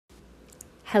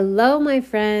Hello, my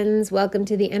friends. Welcome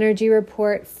to the energy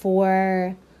report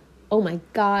for,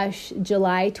 July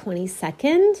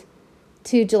 22nd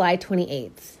to July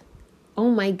 28th. Oh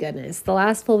my goodness, the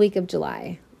last full week of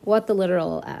July. What the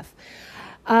literal F.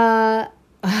 I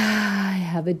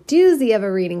have a doozy of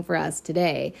a reading for us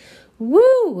today.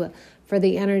 Woo! For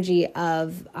the energy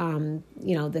of,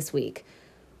 this week.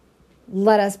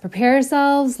 Let us prepare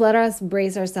ourselves. Let us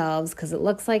brace ourselves because it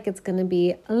looks like it's going to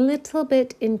be a little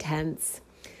bit intense.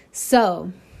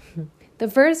 So the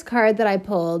first card that I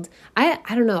pulled, I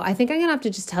don't know. I think I'm going to have to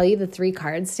just tell you the three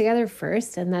cards together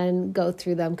first and then go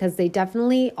through them because they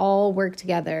definitely all work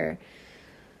together.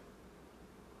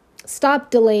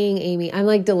 Stop delaying, Amy. I'm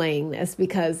like delaying this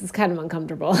because it's kind of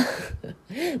uncomfortable.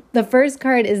 The first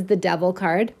card is the Devil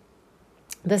card.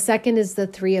 The second is the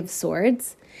Three of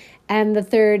Swords. And the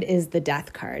third is the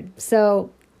Death card.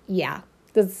 So yeah,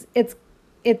 it's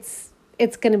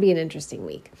going to be an interesting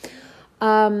week.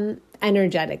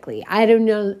 Energetically. I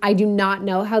do not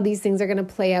know how these things are going to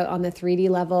play out on the 3D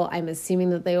level. I'm assuming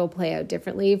that they will play out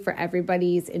differently for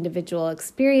everybody's individual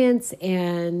experience.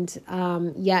 And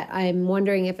yet I'm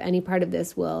wondering if any part of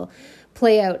this will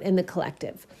play out in the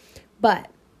collective. But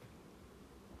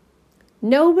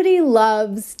nobody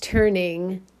loves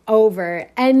turning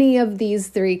over any of these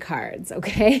three cards,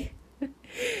 okay?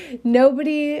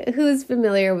 Nobody who's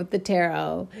familiar with the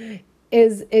tarot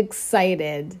is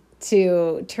excited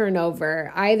to turn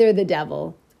over either the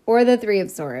Devil or the Three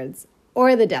of Swords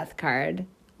or the Death card,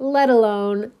 let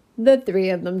alone the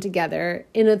three of them together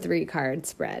in a 3-card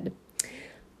spread.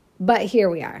 But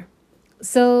here we are.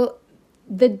 So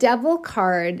the Devil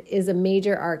card is a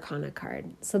major arcana card.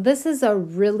 So this is a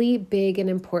really big and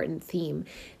important theme.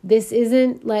 This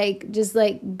isn't just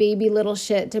baby little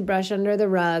shit to brush under the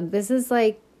rug. This is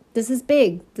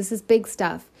big. This is big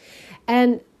stuff.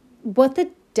 And what the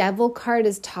Devil card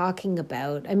is talking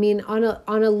about, I mean, on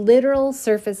a literal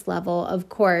surface level, of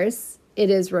course, it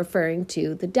is referring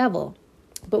to the devil.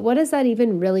 But what does that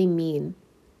even really mean?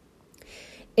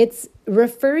 It's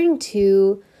referring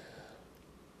to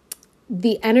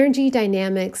the energy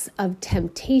dynamics of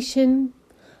temptation,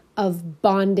 of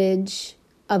bondage,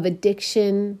 of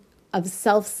addiction, of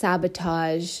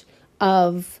self-sabotage,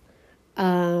 of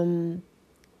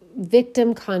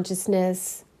victim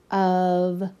consciousness,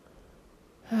 of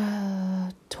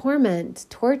torment,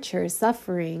 torture,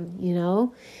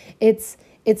 suffering, It's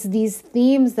these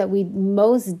themes that we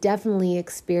most definitely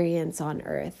experience on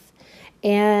Earth.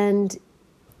 And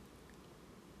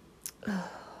I'm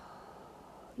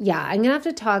going to have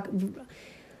to talk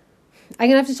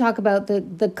about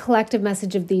the collective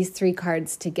message of these three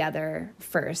cards together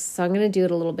first. So I'm going to do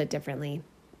it a little bit differently.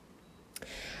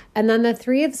 And then the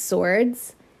Three of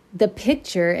Swords, the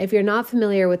picture, if you're not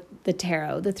familiar with the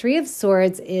tarot, the Three of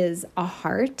Swords is a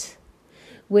heart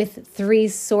with three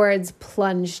swords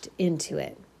plunged into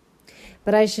it.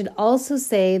 But I should also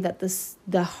say that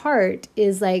the heart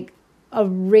is like a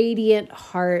radiant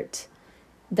heart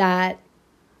that,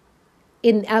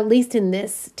 at least in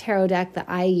this tarot deck that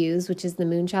I use, which is the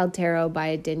Moonchild Tarot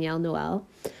by Danielle Noel,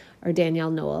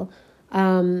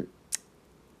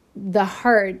 the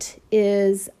heart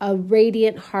is a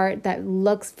radiant heart that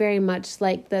looks very much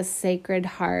like the sacred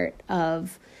heart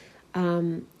of,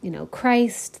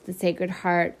 Christ, the sacred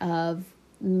heart of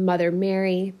Mother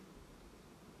Mary,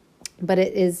 but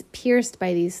it is pierced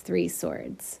by these three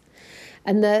swords.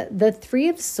 And the Three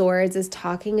of Swords is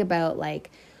talking about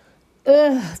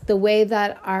the way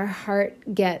that our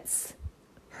heart gets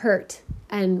hurt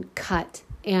and cut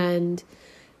and,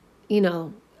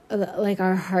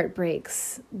 our heart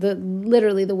breaks,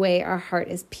 literally the way our heart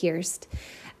is pierced.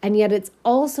 And yet it's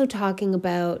also talking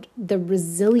about the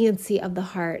resiliency of the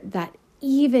heart that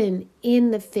even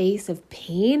in the face of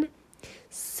pain,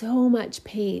 so much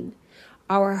pain,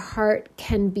 our heart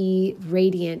can be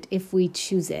radiant if we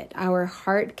choose it. Our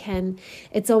heart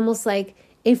it's almost like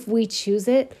if we choose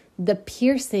it, the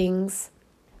piercings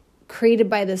created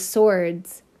by the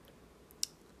swords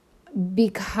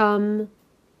become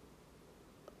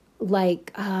I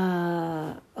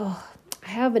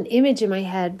have an image in my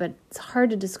head, but it's hard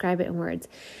to describe it in words.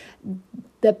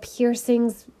 The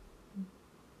piercings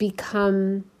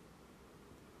become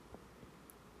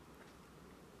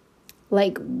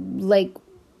like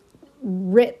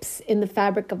rips in the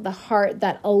fabric of the heart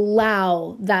that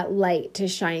allow that light to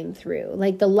shine through.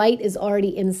 Like the light is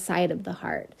already inside of the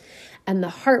heart, and the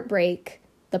heartbreak,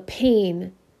 the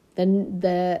pain,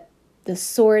 the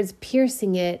swords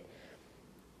piercing it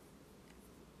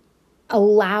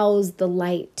allows the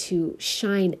light to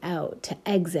shine out, to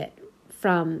exit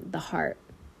from the heart.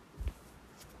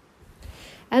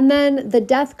 And then the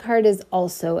death card is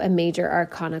also a major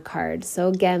arcana card. So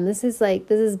again, this is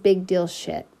big deal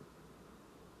shit.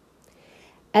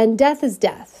 And death is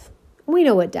death. We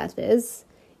know what death is.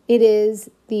 It is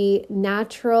the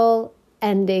natural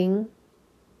ending.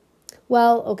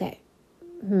 Well, okay.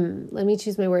 Let me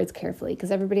choose my words carefully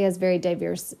because everybody has very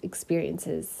diverse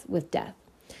experiences with death.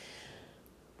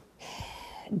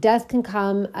 Death can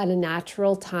come at a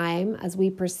natural time as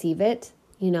we perceive it,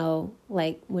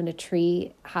 like when a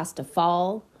tree has to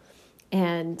fall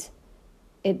and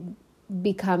it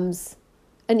becomes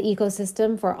an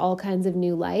ecosystem for all kinds of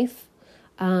new life.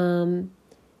 The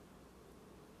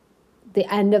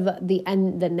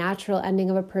natural ending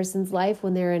of a person's life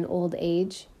when they're in old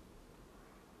age.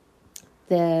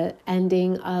 The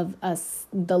ending of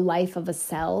the life of a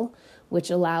cell, which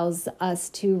allows us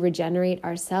to regenerate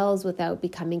our cells without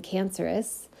becoming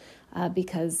cancerous,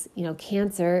 because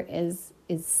cancer is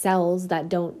cells that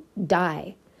don't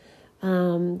die.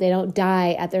 They don't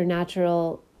die at their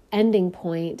natural ending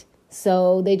point,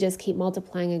 so they just keep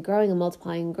multiplying and growing and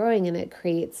multiplying and growing, and it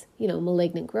creates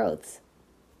malignant growths.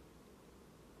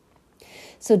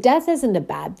 So death isn't a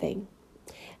bad thing.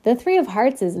 The Three of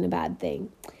Hearts isn't a bad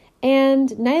thing.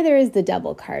 And neither is the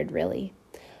Devil card, really.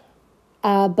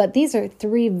 But these are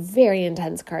three very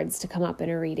intense cards to come up in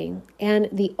a reading. And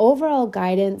the overall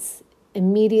guidance,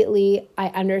 immediately I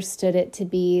understood it to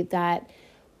be that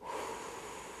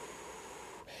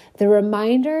the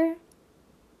reminder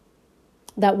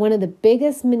that one of the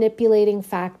biggest manipulating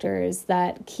factors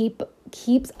that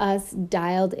keeps us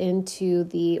dialed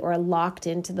into or locked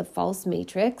into the false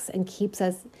matrix and keeps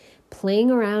us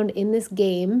playing around in this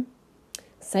game,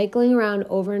 cycling around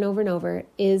over and over and over,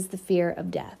 is the fear of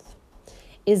death,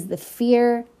 is the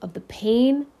fear of the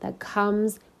pain that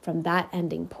comes from that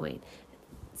ending point.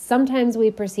 Sometimes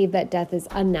we perceive that death is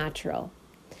unnatural.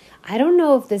 I don't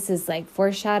know if this is like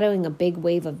foreshadowing a big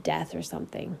wave of death or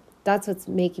something. That's what's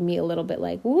making me a little bit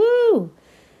like, woo!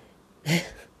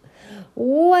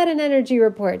 What an energy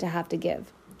report to have to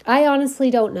give. I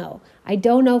honestly don't know. I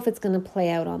don't know if it's going to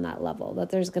play out on that level, that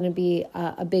there's going to be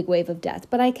a big wave of death.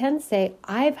 But I can say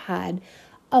I've had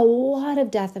a lot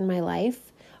of death in my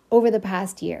life over the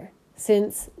past year,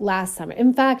 since last summer.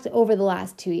 In fact, over the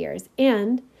last 2 years.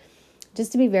 And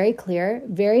just to be very clear,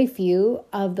 very few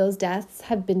of those deaths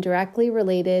have been directly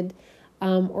related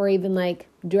or even like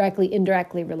directly,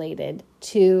 indirectly related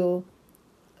to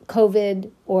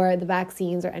COVID or the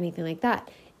vaccines or anything like that.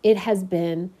 It has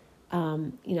been,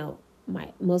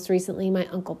 most recently, my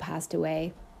uncle passed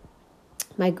away.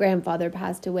 My grandfather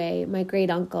passed away. My great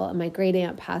uncle and my great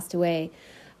aunt passed away.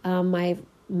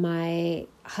 My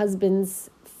husband's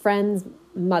friend's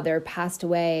mother passed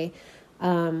away.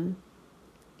 My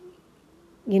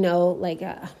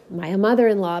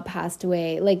mother-in-law passed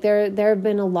away. Like there have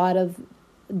been a lot of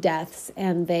deaths,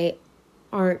 and they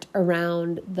aren't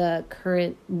around the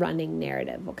current running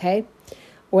narrative, okay?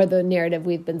 Or the narrative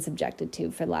we've been subjected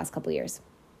to for the last couple of years.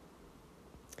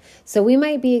 So we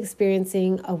might be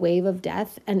experiencing a wave of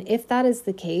death. And if that is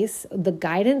the case, the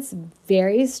guidance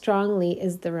very strongly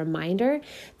is the reminder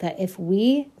that if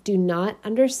we do not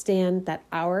understand that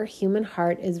our human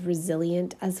heart is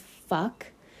resilient as fuck,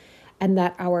 and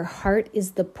that our heart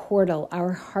is the portal,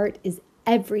 our heart is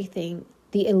everything,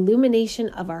 the illumination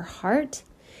of our heart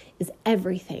is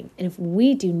everything. And if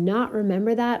we do not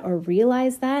remember that or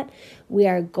realize that, we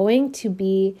are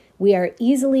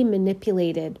easily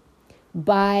manipulated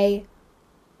by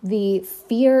the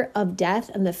fear of death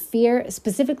and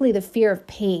specifically the fear of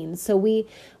pain. So we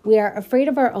are afraid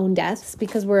of our own deaths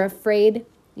because we're afraid,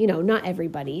 not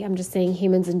everybody, I'm just saying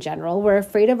humans in general, we're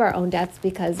afraid of our own deaths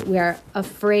because we are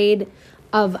afraid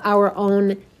of our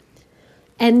own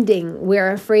ending.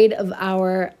 We're afraid of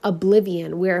our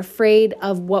oblivion. We're afraid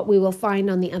of what we will find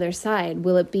on the other side.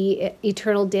 Will it be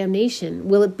eternal damnation?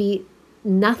 Will it be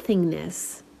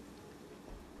nothingness?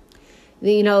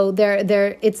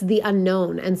 It's the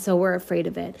unknown, and so we're afraid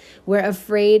of it. We're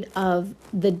afraid of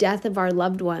the death of our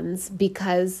loved ones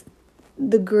because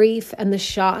the grief and the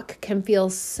shock can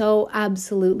feel so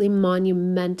absolutely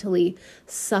monumentally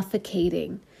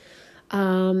suffocating.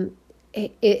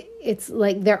 It's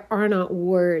like there are not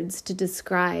words to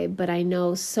describe, but I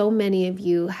know so many of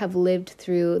you have lived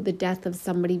through the death of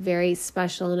somebody very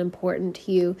special and important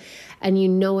to you, and you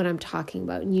know what I'm talking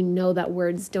about, and you know that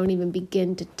words don't even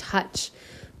begin to touch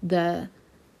the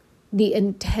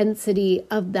intensity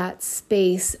of that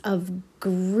space of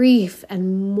grief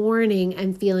and mourning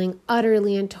and feeling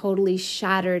utterly and totally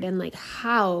shattered, and like,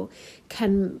 how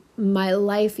can my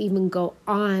life even go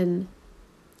on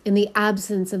in the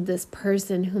absence of this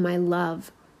person whom I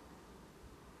love?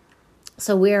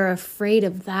 So we're afraid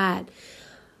of that.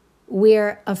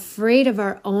 We're afraid of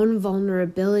our own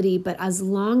vulnerability, but as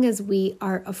long as we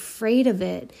are afraid of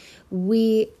it,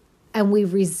 we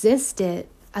resist it,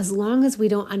 as long as we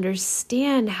don't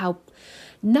understand how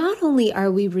not only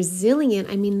are we resilient,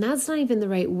 I mean, that's not even the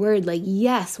right word. Like,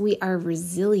 yes, we are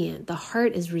resilient. The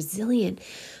heart is resilient.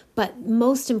 But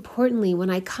most importantly, when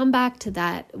I come back to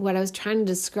that, what I was trying to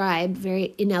describe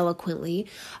very ineloquently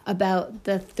about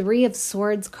the Three of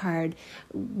Swords card,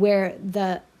 where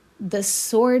the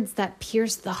swords that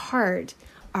pierce the heart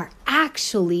are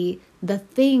actually the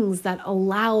things that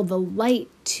allow the light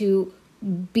to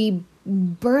be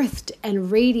birthed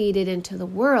and radiated into the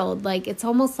world. Like, it's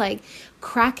almost like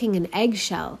cracking an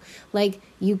eggshell. Like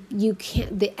you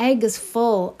can't, the egg is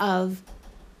full of,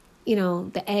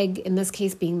 the egg in this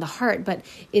case being the heart, but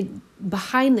it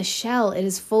behind the shell, it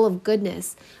is full of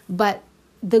goodness, but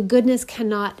the goodness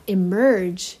cannot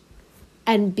emerge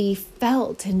and be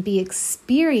felt and be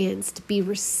experienced, be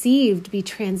received, be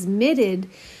transmitted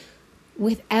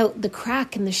without the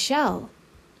crack in the shell.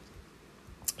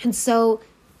 And so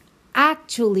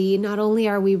actually, not only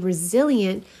are we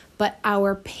resilient, but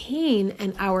our pain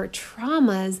and our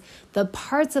traumas, the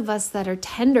parts of us that are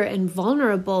tender and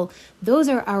vulnerable, those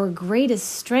are our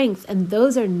greatest strength, and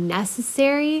those are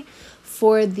necessary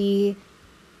for the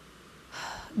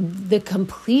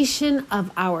completion of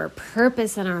our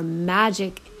purpose and our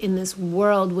magic in this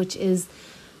world, which is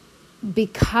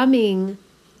becoming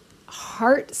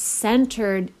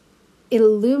heart-centered,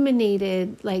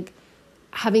 illuminated, like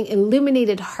having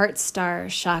illuminated heart star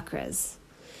chakras,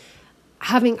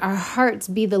 having our hearts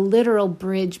be the literal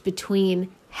bridge between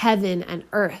heaven and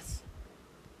earth.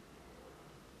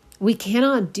 We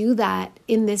cannot do that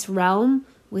in this realm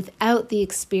without the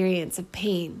experience of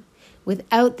pain,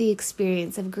 without the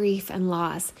experience of grief and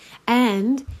loss.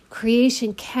 And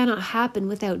creation cannot happen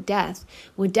without death.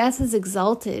 When death is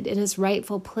exalted in its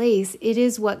rightful place, it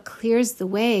is what clears the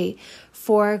way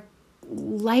for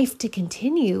life to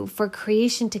continue, for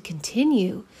creation to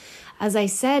continue. As I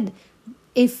said,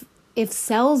 if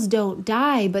cells don't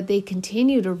die, but they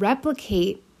continue to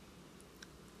replicate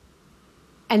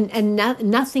and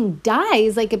nothing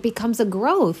dies, like it becomes a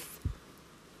growth.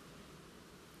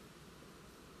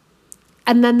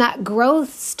 And then that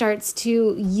growth starts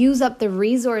to use up the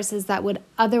resources that would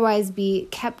otherwise be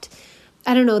kept,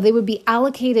 they would be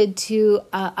allocated to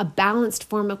a balanced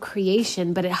form of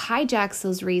creation, but it hijacks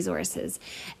those resources.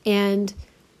 And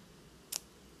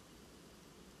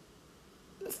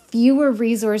fewer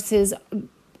resources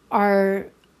are,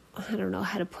 I don't know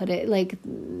how to put it. Like,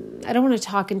 I don't want to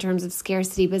talk in terms of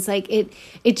scarcity, but it's like it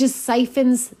just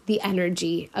siphons the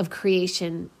energy of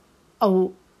creation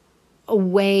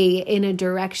away in a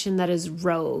direction that is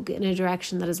rogue, in a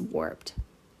direction that is warped.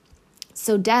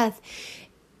 So death,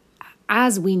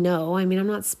 as we know, I mean, I'm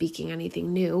not speaking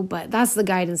anything new, but that's the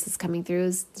guidance that's coming through,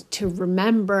 is to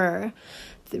remember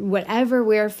whatever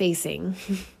we're facing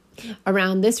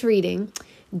around this reading,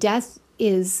 death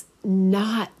is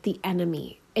not the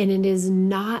enemy, and it is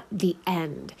not the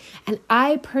end. And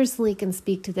I personally can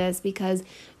speak to this because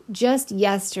just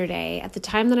yesterday, at the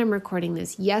time that I'm recording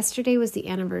this, yesterday was the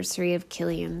anniversary of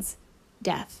Killian's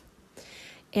death.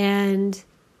 And,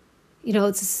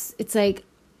 it's like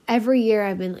every year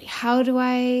I've been like, what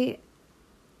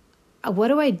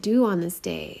do I do on this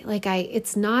day? Like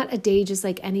it's not a day just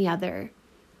like any other.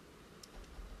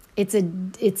 It's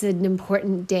an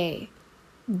important day,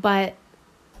 but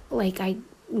like,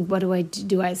 what do I do?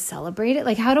 Do I celebrate it?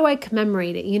 Like, how do I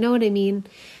commemorate it? You know what I mean?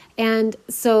 And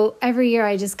so every year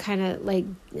I just kind of like,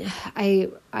 I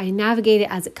navigate it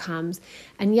as it comes.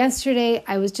 And yesterday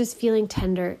I was just feeling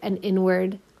tender and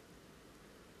inward.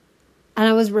 And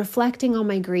I was reflecting on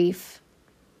my grief.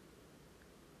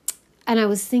 And I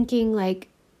was thinking, like,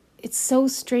 it's so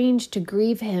strange to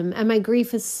grieve him. And my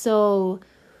grief is so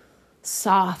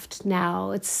soft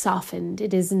now. It's softened.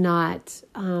 It is not,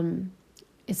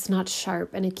 it's not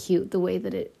sharp and acute the way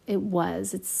that it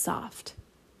was. It's soft.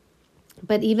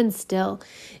 But even still,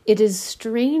 it is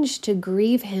strange to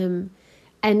grieve him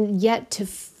and yet to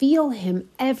feel him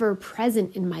ever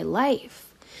present in my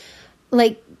life.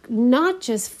 Like, not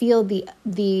just feel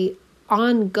the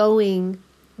ongoing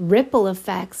ripple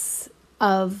effects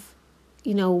of,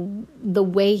 the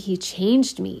way he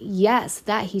changed me. Yes,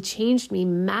 that he changed me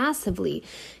massively.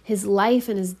 His life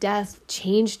and his death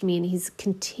changed me, and he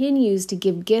continues to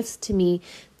give gifts to me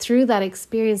through that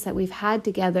experience that we've had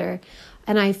together.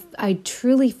 And I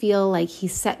truly feel like he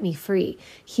set me free.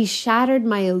 He shattered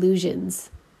my illusions.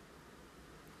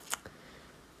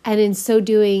 And in so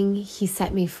doing, he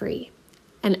set me free.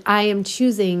 And I am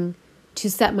choosing to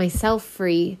set myself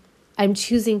free. I'm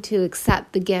choosing to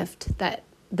accept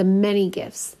the many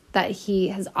gifts that he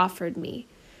has offered me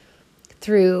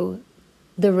through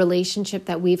the relationship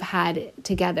that we've had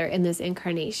together in this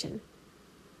incarnation.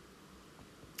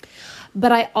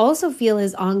 But I also feel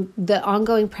the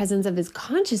ongoing presence of his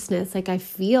consciousness. Like I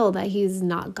feel that he's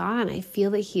not gone. I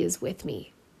feel that he is with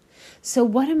me. So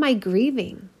what am I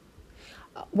grieving?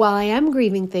 While I am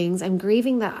grieving things, I'm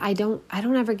grieving that I don't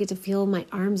ever get to feel my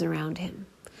arms around him.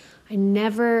 I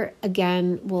never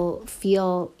again will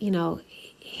feel,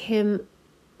 him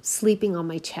sleeping on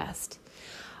my chest.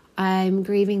 I'm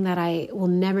grieving that I will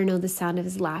never know the sound of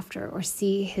his laughter or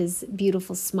see his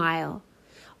beautiful smile.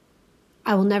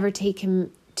 I will never take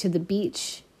him to the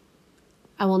beach.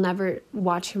 I will never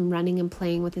watch him running and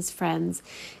playing with his friends.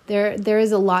 There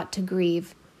is a lot to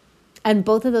grieve. And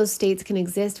both of those states can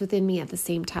exist within me at the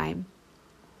same time.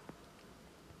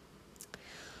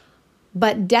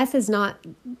 But death is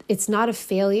it's not a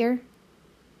failure.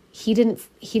 He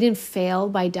didn't fail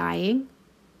by dying.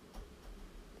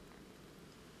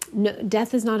 No,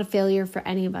 death is not a failure for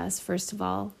any of us, first of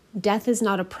all. Death is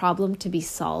not a problem to be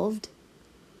solved.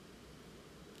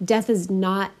 Death is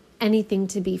not anything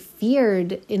to be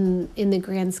feared in the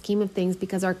grand scheme of things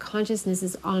because our consciousness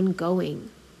is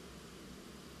ongoing.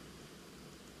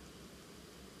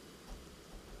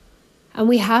 And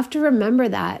we have to remember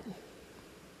that,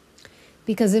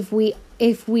 because if we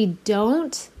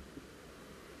don't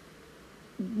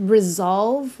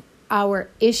resolve our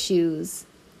issues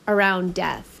around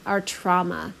death, our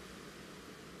trauma,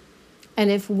 and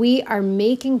if we are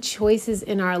making choices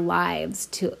in our lives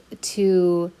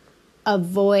to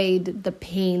avoid the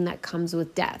pain that comes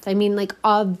with death, I mean, like,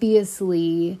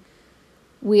 obviously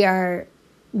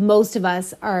most of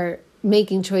us are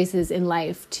making choices in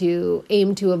life to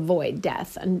aim to avoid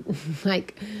death. And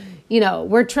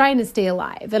we're trying to stay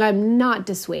alive, and I'm not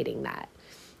dissuading that.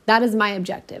 That is my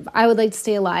objective. I would like to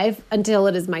stay alive until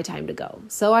it is my time to go.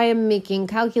 So I am making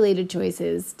calculated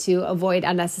choices to avoid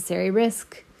unnecessary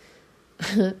risk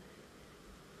in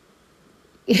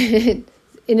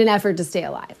an effort to stay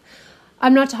alive.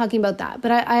 I'm not talking about that, but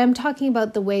I am talking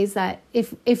about the ways that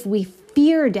if we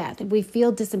fear death, if we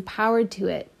feel disempowered to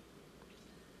it,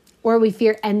 or we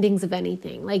fear endings of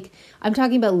anything. Like, I'm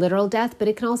talking about literal death, but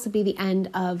it can also be the end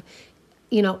of,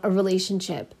 a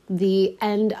relationship, the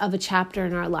end of a chapter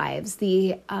in our lives.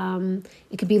 It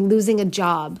could be losing a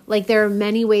job. Like, there are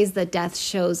many ways that death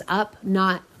shows up,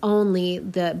 not only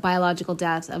the biological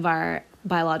death of our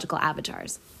biological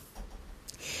avatars.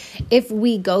 If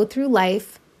we go through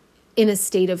life in a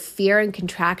state of fear and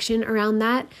contraction around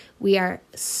that, we are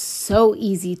so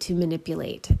easy to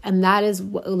manipulate. And that is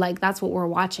that's what we're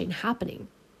watching happening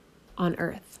on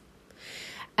Earth.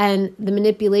 And the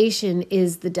manipulation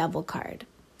is the devil card.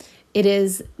 It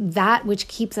is that which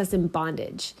keeps us in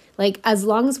bondage. Like, as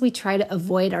long as we try to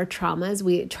avoid our traumas,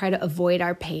 we try to avoid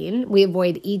our pain, we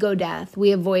avoid ego death,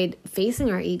 we avoid facing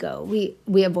our ego,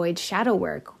 we avoid shadow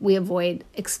work, we avoid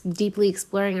deeply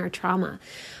exploring our trauma.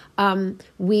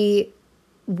 We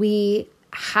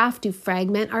have to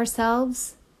fragment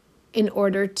ourselves in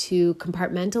order to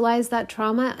compartmentalize that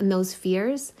trauma and those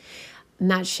fears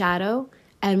and that shadow.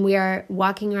 And we are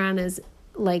walking around as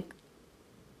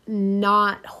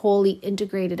not wholly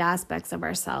integrated aspects of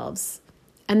ourselves.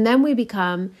 And then we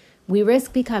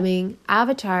risk becoming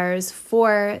avatars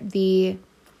for the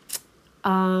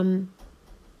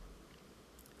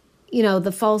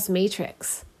false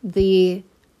matrix, the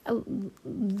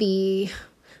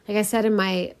like I said in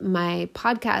my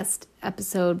podcast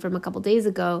episode from a couple days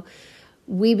ago,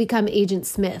 we become Agent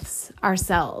Smiths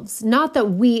ourselves. Not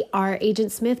that we are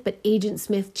Agent Smith, but Agent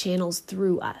Smith channels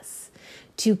through us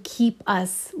to keep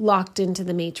us locked into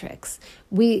the matrix.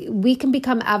 We can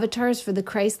become avatars for the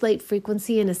Christ light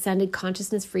frequency and ascended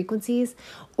consciousness frequencies,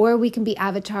 or we can be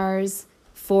avatars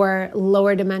for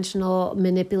lower dimensional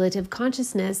manipulative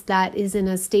consciousness that is in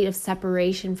a state of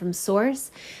separation from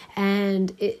source. And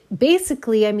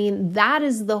that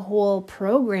is the whole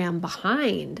program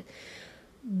behind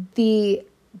the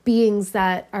beings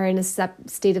that are in a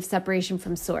state of separation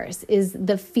from source, is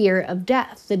the fear of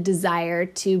death, the desire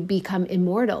to become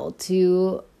immortal,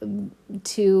 to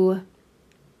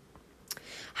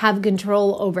have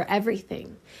control over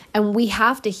everything. And we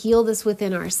have to heal this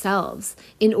within ourselves.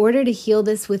 In order to heal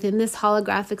this within this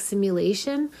holographic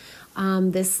simulation,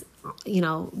 this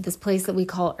place that we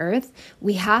call Earth,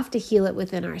 we have to heal it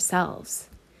within ourselves.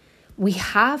 We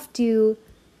have to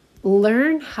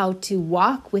learn how to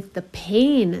walk with the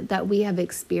pain that we have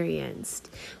experienced.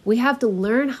 We have to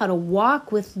learn how to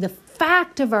walk with the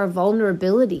fact of our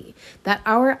vulnerability, that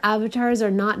our avatars are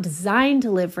not designed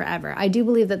to live forever. I do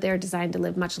believe that they're designed to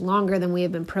live much longer than we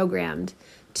have been programmed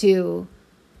to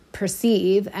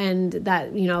perceive, and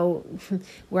that, you know,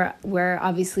 we're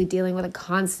obviously dealing with a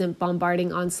constant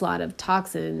bombarding onslaught of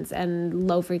toxins and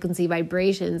low frequency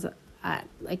vibrations at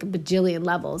like a bajillion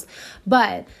levels.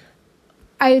 But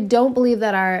I don't believe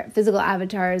that our physical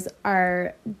avatars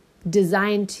are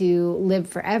designed to live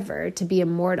forever, to be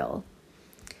immortal.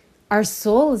 Our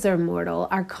souls are immortal,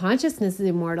 our consciousness is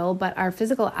immortal, but our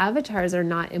physical avatars are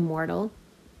not immortal.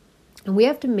 And we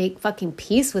have to make fucking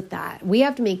peace with that. We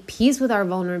have to make peace with our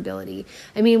vulnerability.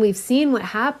 I mean, we've seen what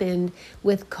happened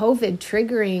with COVID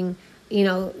triggering, you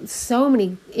know, so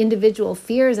many individual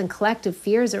fears and collective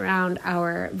fears around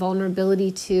our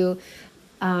vulnerability to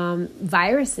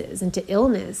viruses and to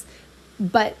illness.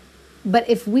 But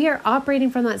if we are operating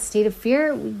from that state of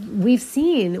fear, we've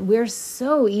seen we're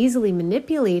so easily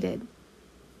manipulated.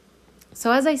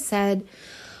 So as I said,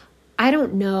 I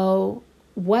don't know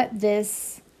what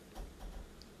this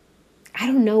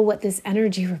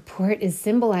energy report is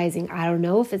symbolizing. I don't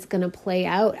know if it's going to play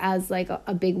out as like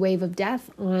a big wave of death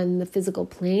on the physical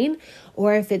plane,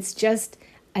 or if it's just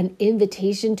an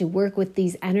invitation to work with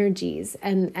these energies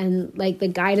and like the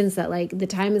guidance that like the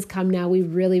time has come now. We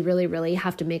really, really, really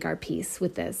have to make our peace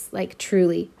with this, like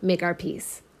truly make our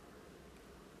peace.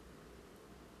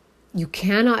 You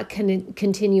cannot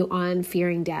continue on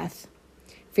fearing death,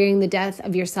 fearing the death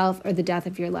of yourself or the death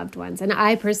of your loved ones. And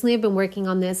I personally have been working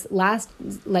on this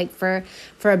for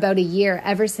about a year.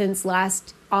 Ever since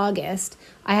last August,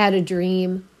 I had a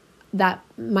dream that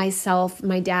myself,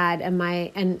 my dad,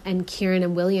 and Kieran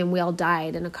and William, we all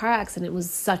died in a car accident. It was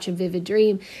such a vivid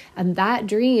dream. And that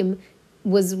dream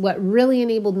was what really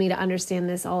enabled me to understand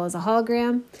this all as a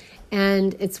hologram.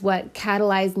 And it's what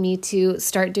catalyzed me to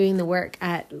start doing the work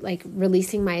at like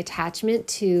releasing my attachment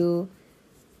to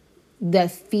the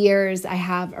fears I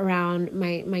have around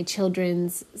my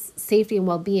children's safety and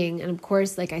well-being. And of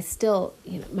course, like I still,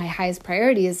 you know, my highest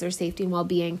priority is their safety and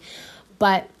well-being,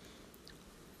 but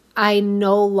I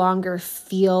no longer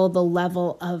feel the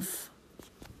level of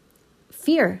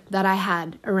fear that I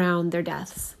had around their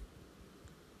deaths.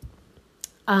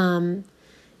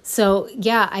 So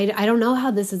yeah, I don't know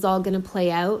how this is all going to play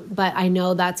out, but I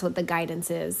know that's what the guidance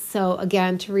is. So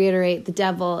again, to reiterate, the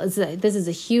devil this is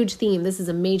a huge theme. This is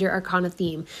a major arcana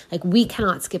theme. Like we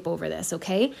cannot skip over this.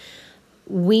 Okay.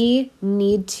 We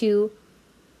need to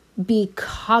be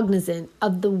cognizant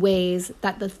of the ways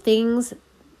that the things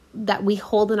that we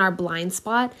hold in our blind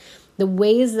spot, the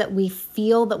ways that we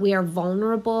feel that we are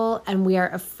vulnerable and we are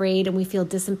afraid and we feel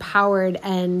disempowered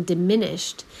and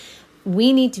diminished.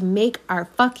 We need to make our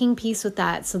fucking peace with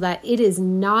that so that it is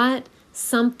not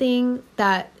something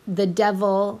that the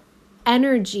devil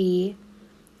energy,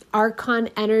 archon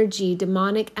energy,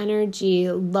 demonic energy,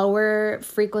 lower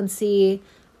frequency,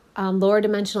 lower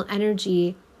dimensional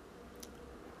energy,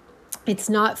 it's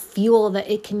not fuel that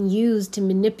it can use to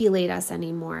manipulate us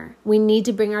anymore. We need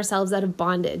to bring ourselves out of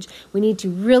bondage. We need to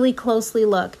really closely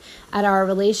look at our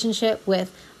relationship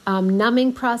with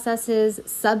numbing processes,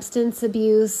 substance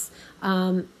abuse,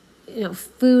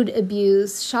 food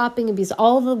abuse, shopping abuse,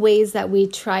 all the ways that we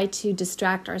try to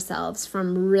distract ourselves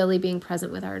from really being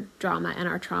present with our drama and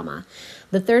our trauma.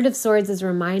 The Third of Swords is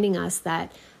reminding us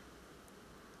that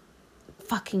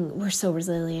we're so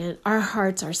resilient. Our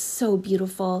hearts are so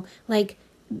beautiful. Like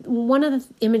one of the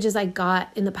images I got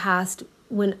in the past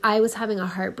when I was having a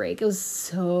heartbreak, it was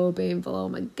so painful. Oh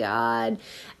my God.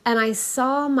 And I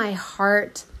saw my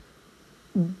heart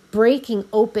breaking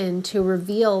open to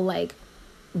reveal like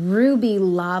ruby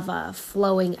lava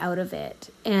flowing out of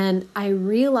it. And I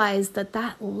realized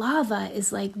that lava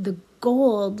is like the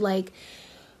gold, like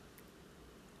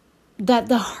that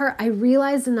the heart, I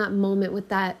realized in that moment with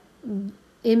that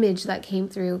image that came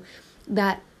through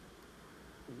that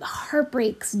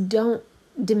heartbreaks don't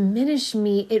diminish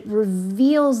me. It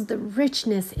reveals the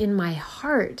richness in my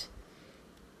heart.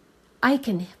 I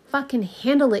can fucking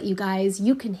handle it, you guys.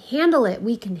 You can handle it.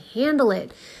 We can handle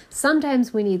it.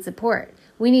 Sometimes we need support.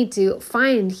 We need to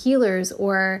find healers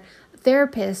or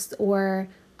therapists or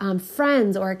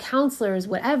friends or counselors,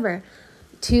 whatever,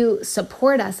 to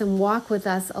support us and walk with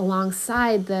us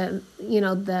alongside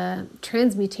the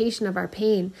transmutation of our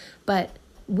pain, but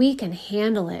we can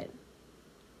handle it.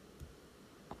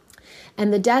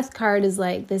 And the Death card is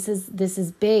like, this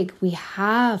is big. We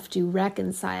have to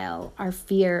reconcile our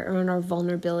fear and our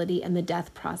vulnerability and the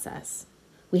death process.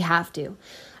 We have to.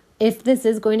 If this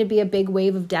is going to be a big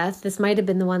wave of death, this might have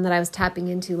been the one that I was tapping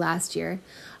into last year.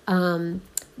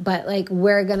 But like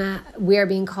we're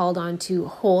being called on to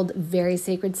hold very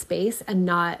sacred space and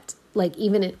not like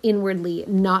even inwardly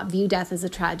not view death as a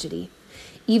tragedy.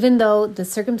 Even though the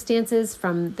circumstances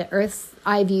from the Earth's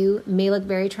eye view may look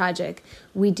very tragic,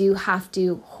 we do have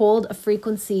to hold a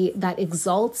frequency that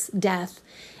exalts death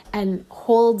and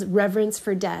hold reverence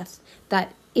for death,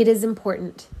 that it is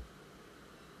important.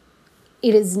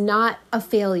 It is not a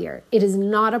failure. It is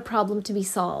not a problem to be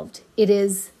solved.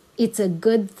 It's a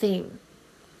good thing.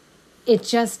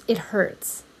 It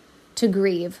hurts to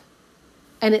grieve.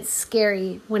 And it's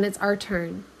scary when it's our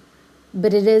turn.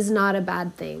 But it is not a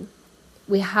bad thing.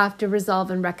 We have to resolve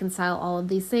and reconcile all of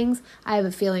these things. I have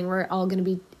a feeling we're all going to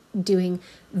be doing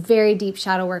very deep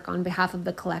shadow work on behalf of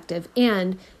the collective.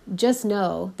 And just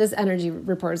know, this energy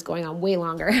report is going on way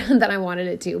longer than I wanted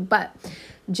it to, but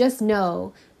just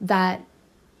know that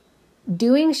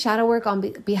doing shadow work on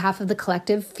behalf of the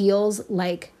collective feels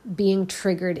like being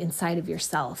triggered inside of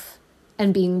yourself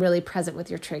and being really present with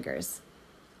your triggers.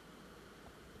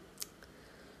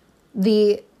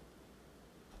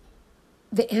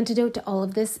 The antidote to all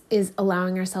of this is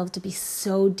allowing ourselves to be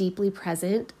so deeply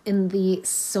present in the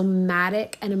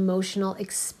somatic and emotional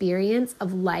experience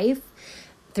of life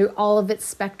through all of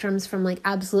its spectrums, from like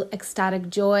absolute ecstatic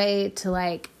joy to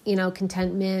like,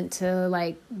 contentment to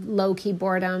like low-key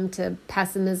boredom to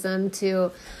pessimism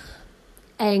to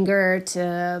anger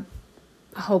to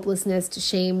hopelessness to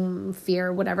shame,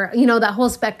 fear, whatever, that whole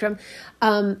spectrum,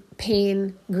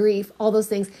 pain, grief, all those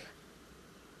things.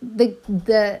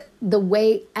 The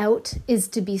way out is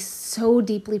to be so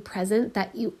deeply present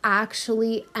that you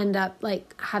actually end up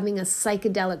like having a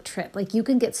psychedelic trip. Like you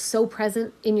can get so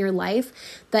present in your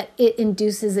life that it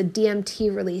induces a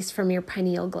DMT release from your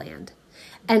pineal gland.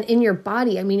 And in your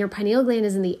body, your pineal gland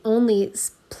isn't the only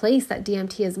place that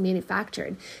DMT is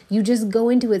manufactured. You just go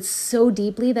into it so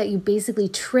deeply that you basically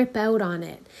trip out on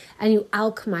it and you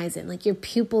alchemize it. Like your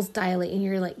pupils dilate and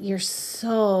you're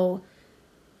so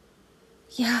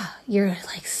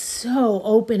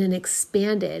open and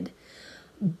expanded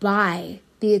by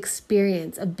the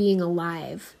experience of being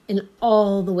alive in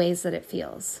all the ways that it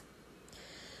feels.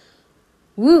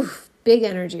 Woo, big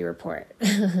energy report.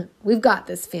 We've got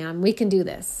this, fam. We can do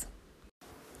this.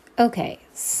 Okay,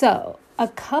 so a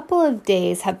couple of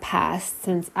days have passed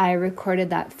since I recorded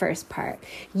that first part.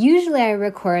 Usually I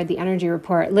record the energy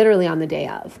report literally on the day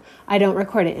of. I don't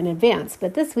record it in advance,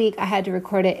 but this week I had to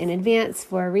record it in advance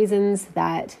for reasons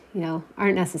that,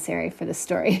 aren't necessary for the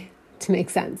story to make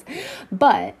sense.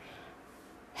 But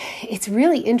it's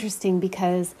really interesting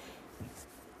because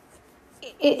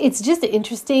it's just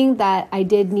interesting that I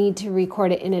did need to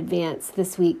record it in advance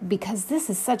this week, because this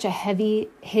is such a heavy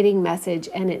hitting message,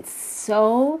 and it's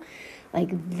so like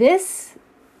this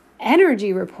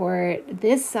energy report,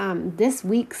 this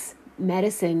week's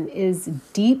medicine is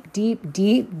deep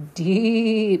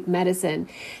medicine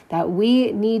that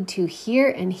we need to hear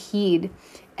and heed.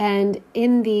 And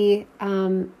in the,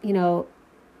 the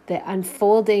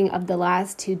unfolding of the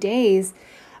last 2 days,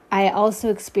 I also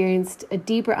experienced a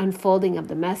deeper unfolding of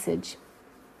the message.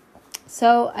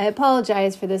 So I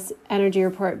apologize for this energy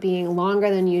report being longer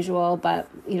than usual, but,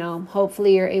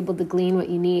 hopefully you're able to glean what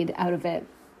you need out of it.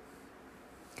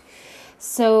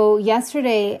 So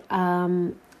yesterday,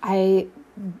 I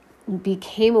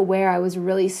became aware, I was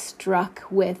really struck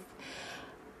with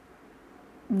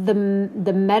the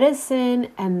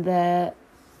medicine and the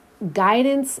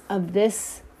guidance of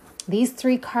these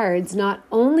 3 cards, not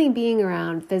only being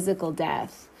around physical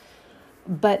death,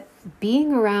 but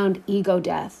being around ego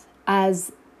death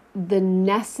as the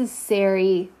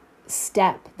necessary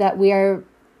step that we are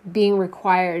being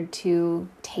required to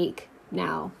take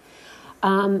now.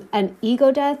 And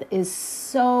ego death is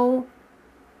so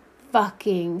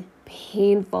fucking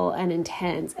painful and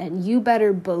intense. And you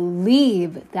better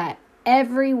believe that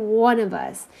every one of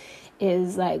us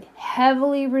is like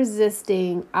heavily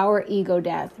resisting our ego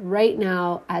death right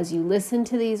now. As you listen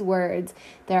to these words,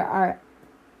 there are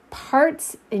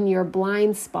parts in your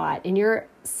blind spot, in your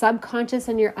subconscious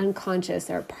and your unconscious.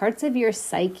 There are parts of your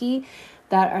psyche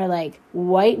that are like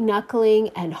white knuckling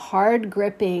and hard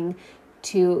gripping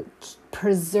to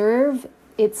preserve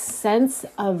its sense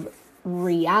of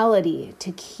reality,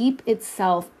 to keep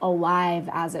itself alive,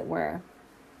 as it were.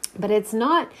 But it's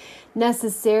not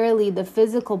necessarily the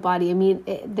physical body.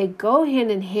 They go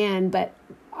hand in hand, but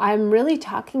I'm really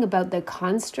talking about the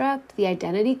construct, the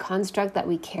identity construct that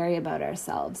we carry about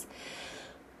ourselves.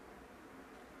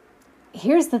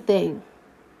 Here's the thing.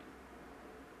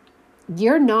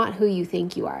 You're not who you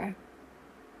think you are.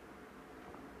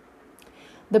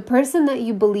 The person that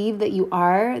you believe that you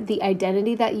are, the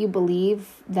identity that you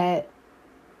believe that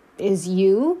is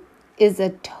you, is a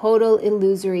total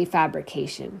illusory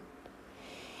fabrication.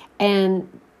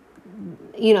 And,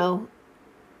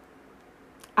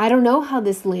 I don't know how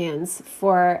this lands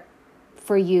for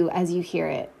you as you hear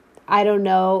it. I don't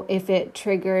know if it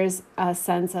triggers a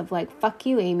sense of like, fuck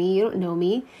you, Amy, you don't know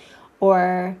me.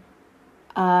 Or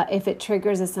if it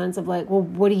triggers a sense of like, well,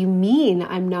 what do you mean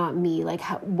I'm not me? Like,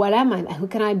 what am I? Who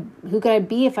can I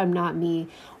be if I'm not me?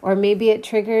 Or maybe it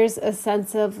triggers a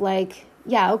sense of like,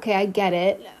 yeah, okay, I get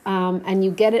it. And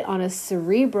you get it on a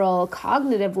cerebral,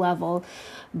 cognitive level,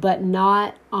 but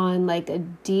not on like a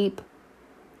deep,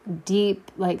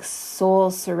 like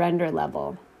soul surrender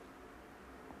level.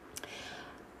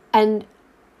 And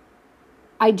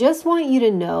I just want you to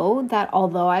know that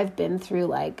although I've been through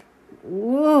like,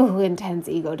 intense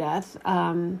ego death,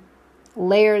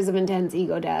 layers of intense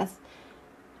ego death,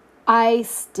 I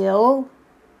still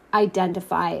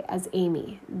identify as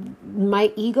Amy.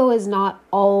 My ego is not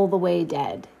all the way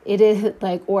dead. It is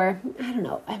like, or I don't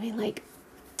know. I mean, like,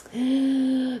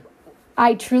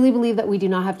 I truly believe that we do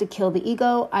not have to kill the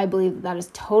ego. I believe that is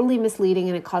totally misleading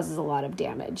and it causes a lot of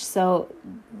damage. So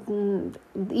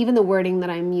even the wording that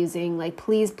I'm using, like,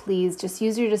 please just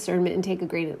use your discernment and take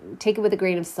it with a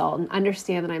grain of salt, and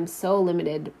understand that I'm so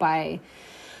limited by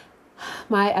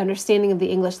my understanding of the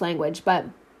English language. But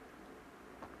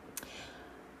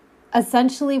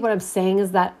essentially what I'm saying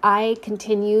is that I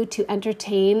continue to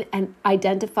entertain and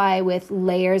identify with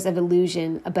layers of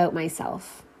illusion about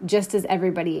myself, just as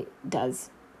everybody does,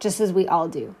 just as we all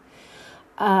do.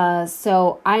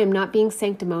 So I am not being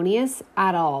sanctimonious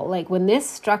at all. Like when this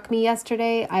struck me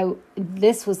yesterday,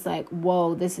 this was like,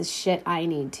 whoa, this is shit I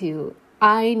need to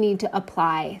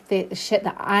apply, the shit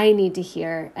that I need to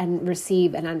hear and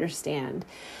receive and understand.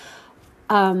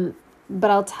 But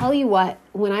I'll tell you what,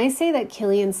 when I say that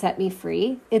Killian set me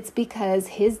free, it's because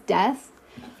his death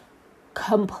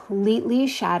completely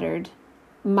shattered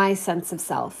my sense of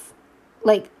self.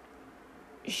 Like,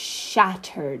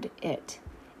 shattered it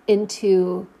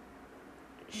into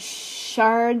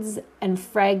shards and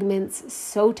fragments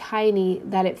so tiny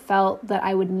that it felt that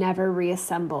I would never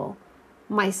reassemble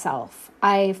myself.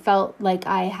 I felt like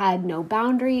I had no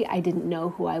boundary. I didn't know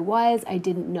who I was. I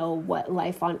didn't know what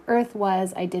life on earth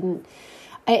was.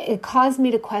 It caused me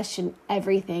to question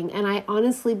everything. And I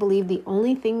honestly believe the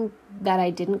only thing that I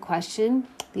didn't question,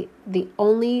 the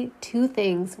only two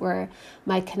things were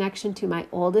my connection to my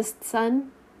oldest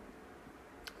son,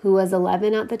 who was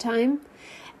 11 at the time,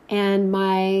 and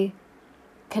my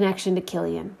connection to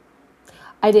Killian.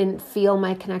 I didn't feel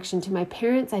my connection to my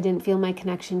parents. I didn't feel my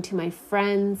connection to my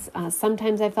friends.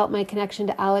 Sometimes I felt my connection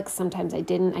to Alex. Sometimes I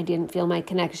didn't. I didn't feel my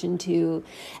connection to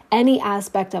any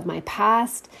aspect of my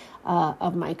past,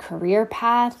 of my career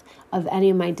path, of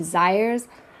any of my desires.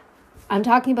 I'm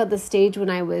talking about the stage when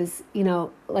I was,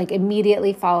 like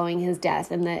immediately following his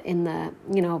death, in the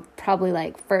probably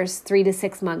like first 3 to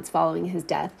 6 months following his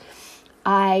death.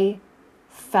 I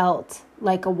felt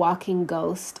like a walking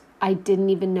ghost. I didn't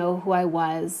even know who I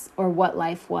was or what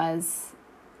life was.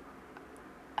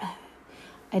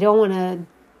 I don't want to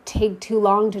take too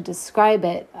long to describe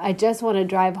it. I just want to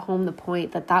drive home the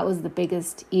point that was the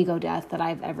biggest ego death that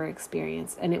I've ever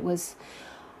experienced. And it was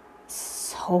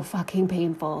so fucking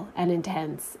painful and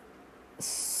intense.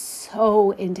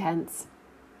 So intense.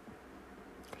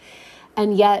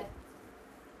 And yet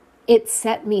it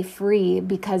set me free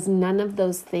because none of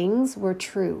those things were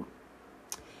true.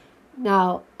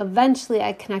 Now, eventually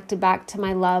I connected back to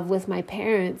my love with my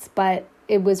parents, but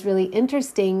it was really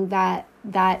interesting that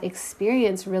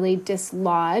experience really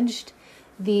dislodged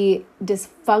the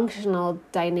dysfunctional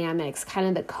dynamics, kind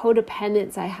of the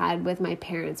codependence I had with my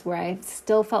parents, where I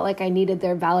still felt like I needed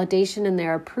their validation and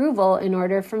their approval in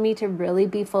order for me to really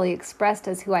be fully expressed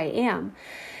as who I am.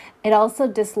 It also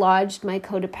dislodged my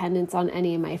codependence on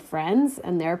any of my friends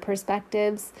and their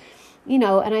perspectives, and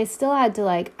I still had to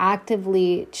like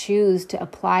actively choose to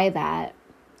apply that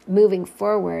moving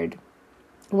forward.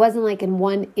 It wasn't like in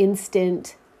one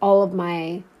instant all of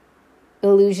my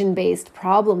illusion-based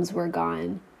problems were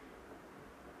gone.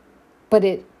 But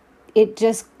it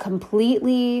just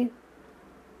completely,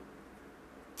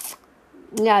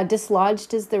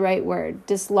 dislodged is the right word.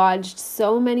 Dislodged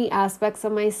so many aspects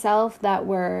of myself that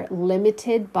were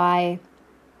limited by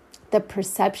the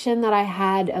perception that I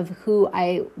had of who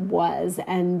I was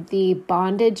and the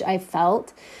bondage I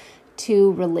felt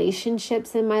to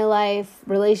relationships in my life,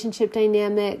 relationship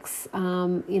dynamics,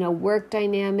 work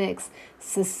dynamics,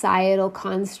 societal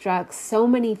constructs, so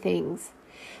many things.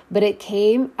 But it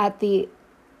came at the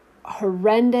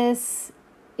horrendously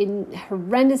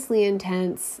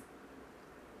intense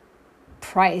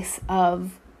price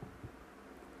of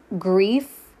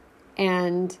grief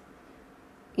and,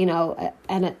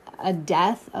 a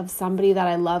death of somebody that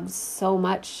I loved so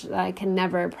much that I can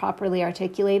never properly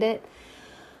articulate it.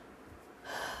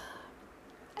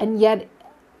 And yet,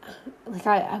 like,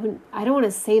 I don't want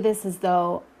to say this as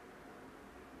though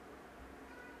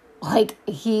like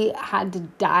he had to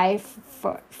die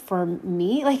for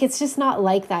me. Like, it's just not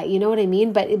like that. You know what I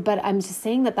mean? But I'm just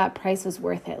saying that price was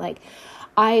worth it. Like,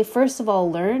 I first of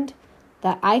all learned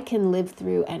that I can live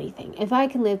through anything. If I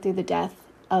can live through the death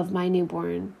of my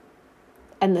newborn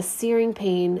and the searing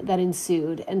pain that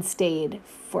ensued and stayed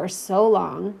for so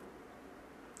long,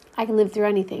 I can live through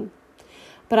anything.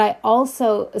 But I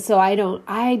also,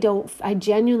 I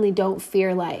genuinely don't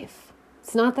fear life.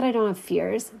 It's not that I don't have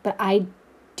fears, but I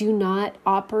do not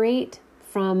operate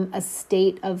from a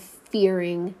state of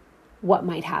fearing what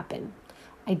might happen.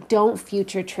 I don't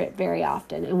future trip very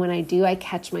often. And when I do, I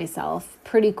catch myself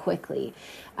pretty quickly.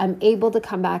 I'm able to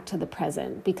come back to the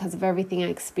present because of everything I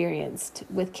experienced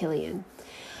with Killian.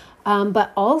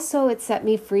 But also it set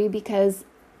me free because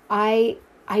I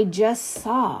just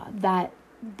saw that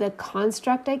the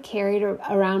construct I carried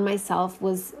around myself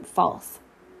was false.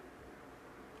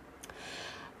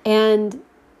 And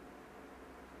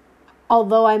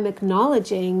although I'm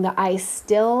acknowledging that I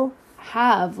still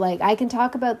have, like, I can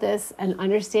talk about this and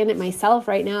understand it myself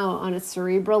right now on a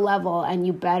cerebral level, and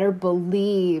you better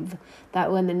believe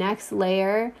that when the next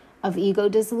layer of ego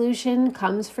dissolution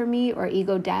comes for me, or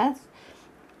ego death,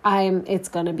 it's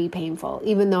going to be painful,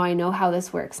 even though I know how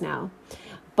this works now.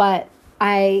 But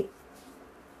I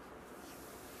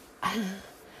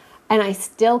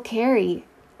still carry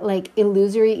like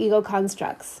illusory ego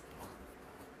constructs.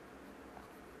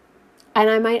 And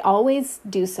I might always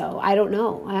do so. I don't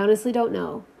know. I honestly don't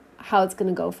know how it's going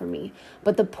to go for me.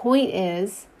 But the point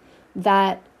is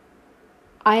that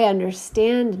I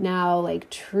understand now, like,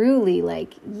 truly,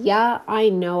 like, yeah, I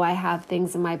know I have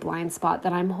things in my blind spot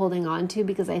that I'm holding on to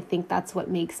because I think that's what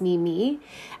makes me me.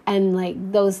 And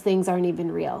like, those things aren't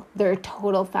even real. They're a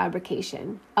total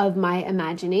fabrication of my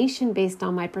imagination based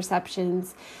on my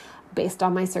perceptions, based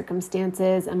on my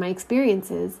circumstances and my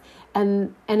experiences.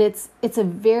 And it's a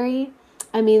very,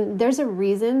 I mean, there's a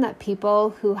reason that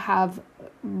people who have,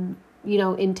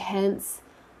 intense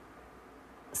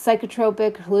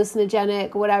psychotropic,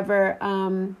 hallucinogenic, whatever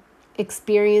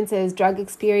experiences, drug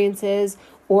experiences,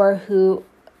 or who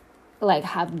like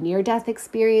have near-death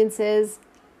experiences,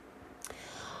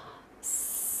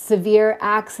 severe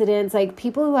accidents, like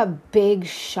people who have big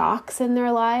shocks in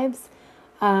their lives,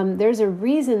 there's a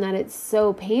reason that it's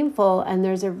so painful, and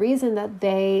there's a reason that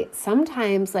they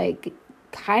sometimes like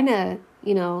kind of,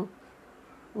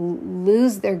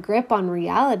 lose their grip on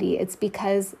reality. It's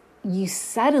because you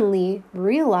suddenly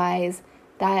realize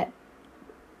that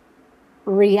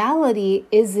reality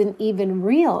isn't even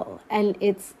real, and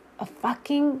it's a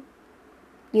fucking,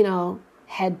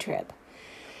 head trip.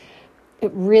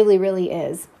 It really, really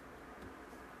is.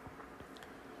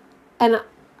 And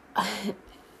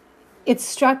it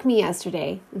struck me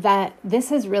yesterday that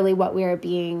this is really what we are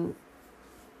being.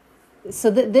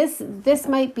 So that this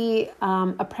might be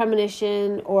a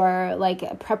premonition, or like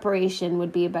a preparation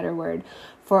would be a better word,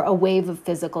 for a wave of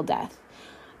physical death.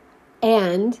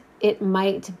 And it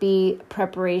might be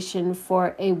preparation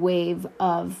for a wave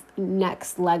of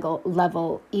next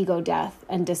level ego death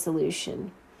and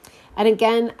dissolution. And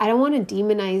again, I don't want to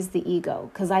demonize the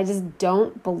ego because I just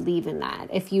don't believe in that.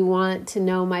 If you want to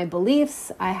know my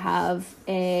beliefs, I have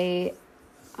a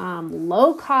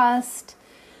low-cost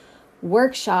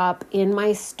workshop in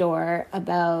my store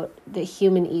about the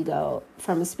human ego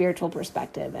from a spiritual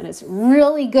perspective, and it's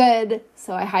really good,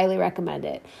 so I highly recommend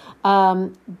it.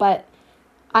 But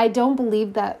I don't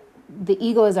believe that the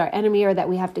ego is our enemy or that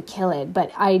we have to kill it,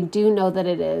 but I do know that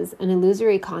it is an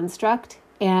illusory construct,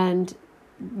 and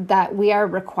that we are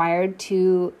required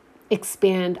to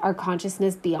expand our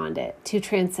consciousness beyond it, to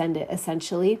transcend it,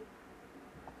 essentially.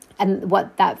 And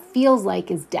what that feels like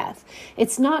is death.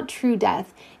 It's not true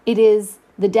death. It is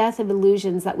the death of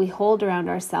illusions that we hold around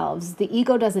ourselves. The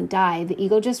ego doesn't die. The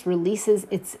ego just releases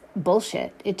its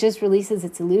bullshit. It just releases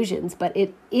its illusions. But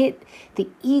the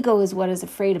ego is what is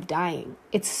afraid of dying.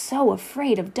 It's so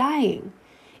afraid of dying.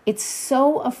 It's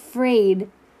so afraid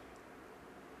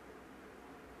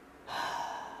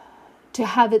to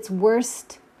have its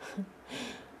worst,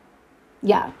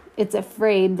 it's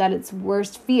afraid that its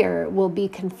worst fear will be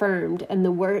confirmed, and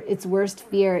its worst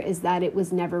fear is that it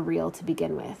was never real to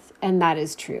begin with, and that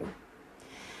is true.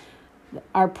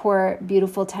 Our poor,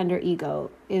 beautiful, tender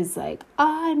ego is like,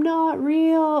 I'm not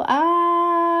real,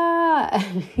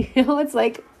 it's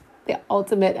like the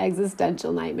ultimate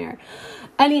existential nightmare.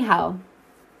 Anyhow,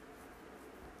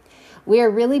 we are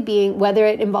really being, whether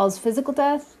it involves physical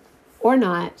death or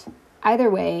not, either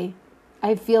way,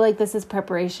 I feel like this is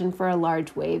preparation for a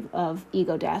large wave of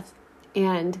ego death.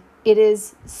 And It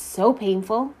is so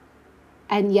painful,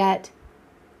 and yet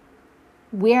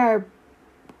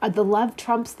the love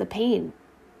trumps the pain.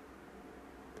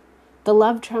 The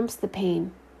love trumps the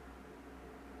pain.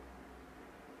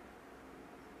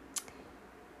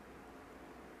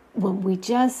 When we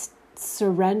just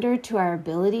surrender to our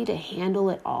ability to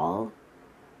handle it all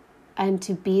and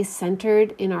to be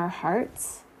centered in our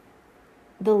hearts,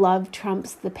 the love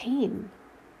trumps the pain.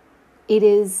 It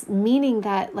is meaning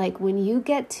that, like, when you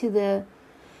get to the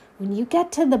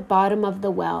bottom of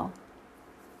the well,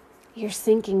 you're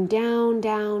sinking down,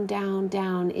 down, down,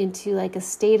 down into like a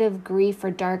state of grief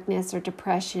or darkness or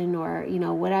depression or,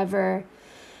 whatever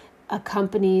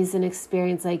accompanies an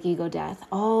experience like ego death,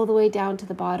 all the way down to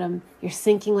the bottom. You're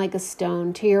sinking like a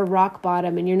stone to your rock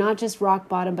bottom, and you're not just rock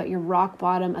bottom, but you're rock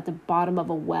bottom at the bottom of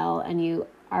a well, and you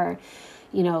are,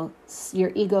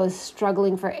 your ego is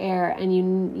struggling for air, and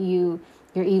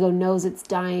your ego knows it's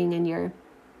dying, and you're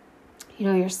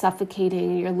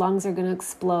suffocating, and your lungs are going to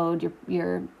explode,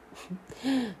 your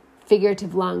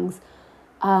figurative lungs.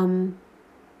 And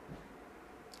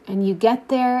you get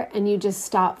there and you just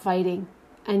stop fighting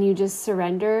and you just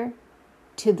surrender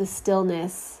to the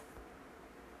stillness.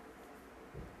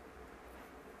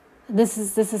 This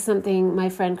is something my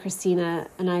friend Christina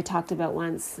and I talked about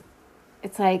once.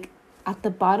 It's like at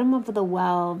the bottom of the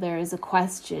well, there is a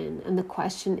question, and the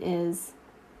question is,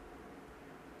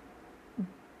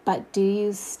 but do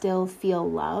you still feel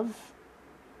love?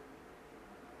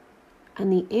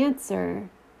 And the answer,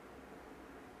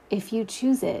 if you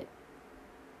choose it,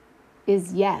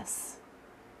 is yes.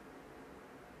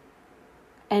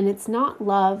 And it's not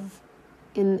love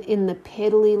in the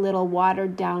piddly little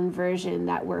watered down version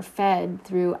that we're fed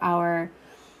through our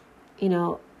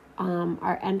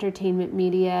entertainment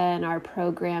media and our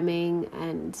programming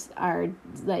and our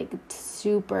like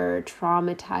super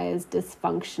traumatized,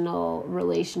 dysfunctional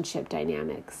relationship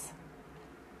dynamics.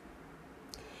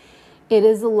 It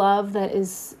is a love that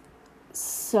is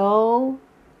so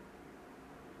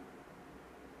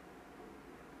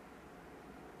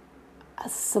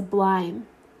sublime.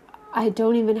 I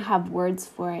don't even have words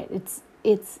for it.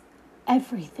 It's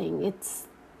everything. It's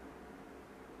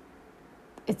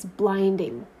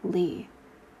blindingly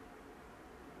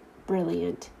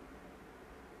brilliant.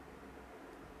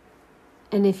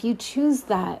 And if you choose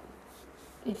that,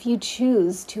 if you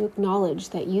choose to acknowledge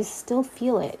that you still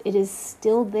feel it, it is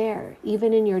still there,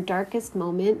 even in your darkest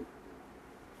moment,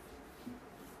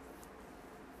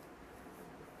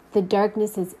 the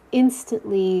darkness is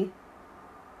instantly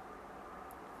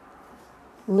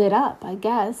lit up, I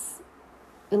guess,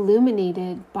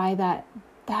 illuminated by that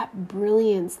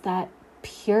brilliance, that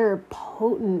pure,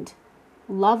 potent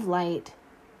love light.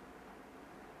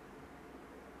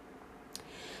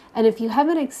 And if you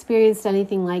haven't experienced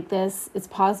anything like this, it's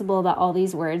possible that all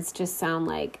these words just sound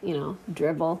like,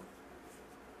 drivel.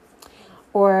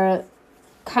 Or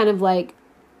kind of like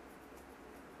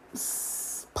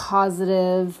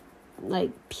positive,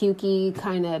 like pukey,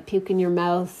 kind of puke in your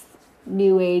mouth,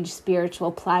 new age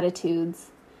spiritual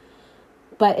platitudes.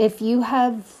 But if you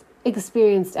have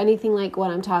experienced anything like what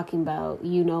I'm talking about,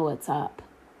 you know what's up.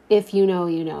 If you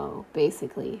know,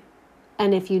 basically.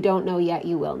 And if you don't know yet,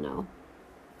 you will know.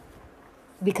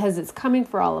 Because it's coming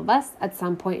for all of us at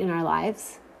some point in our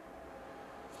lives.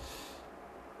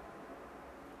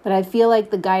 But I feel like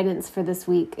the guidance for this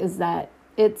week is that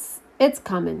it's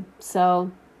coming.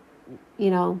 So,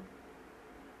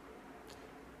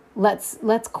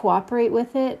 let's cooperate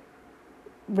with it.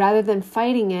 Rather than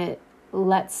fighting it,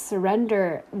 let's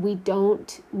surrender. We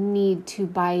don't need to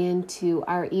buy into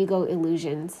our ego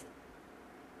illusions.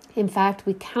 In fact,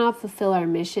 we cannot fulfill our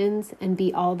missions and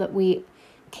be all that we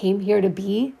came here to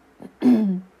be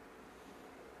in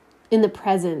the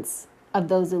presence of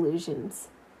those illusions.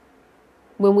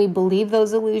 When we believe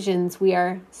those illusions, we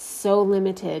are so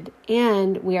limited,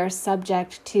 and we are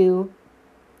subject to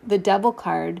the devil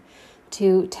card,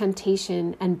 to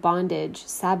temptation and bondage,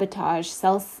 sabotage,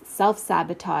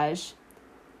 self-sabotage.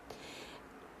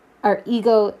 Our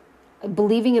ego,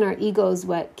 believing in our ego is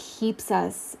what keeps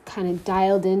us kind of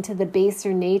dialed into the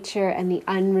baser nature and the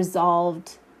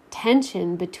unresolved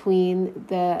tension between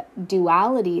the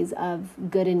dualities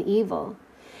of good and evil.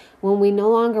 When we no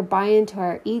longer buy into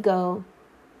our ego,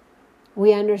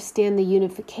 we understand the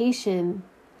unification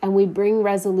and we bring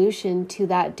resolution to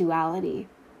that duality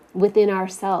within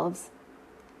ourselves.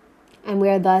 And we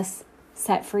are thus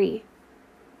set free.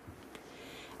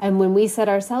 And when we set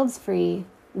ourselves free,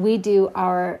 we do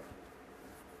our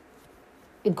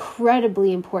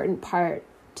incredibly important part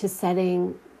to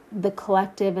setting the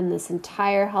collective and this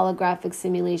entire holographic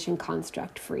simulation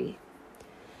construct free.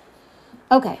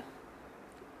 Okay.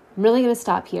 I'm really going to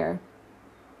stop here.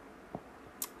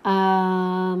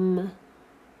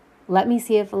 Let me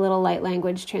see if a little light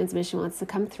language transmission wants to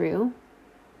come through.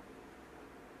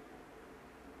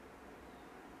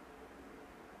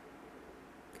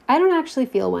 I don't actually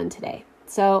feel one today.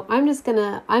 So I'm just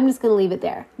gonna leave it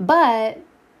there. But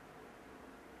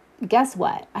guess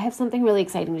what? I have something really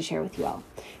exciting to share with you all.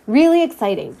 Really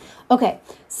exciting. Okay,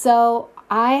 so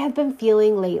I have been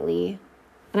feeling lately,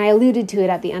 and I alluded to it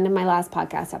at the end of my last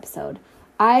podcast episode,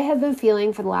 I have been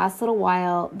feeling for the last little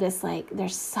while this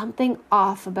there's something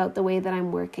off about the way that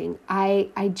I'm working.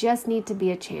 I just need to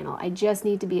be a channel. I just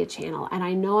need to be a channel. And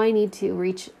I know I need to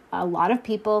reach a lot of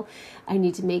people. I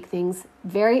need to make things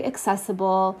very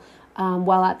accessible,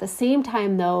 while at the same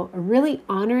time, though, really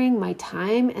honoring my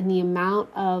time and the amount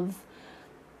of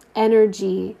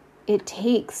energy it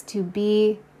takes to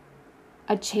be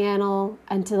a channel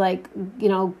and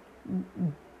to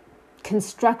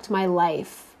construct my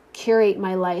life, curate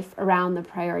my life around the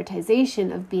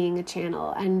prioritization of being a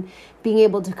channel and being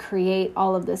able to create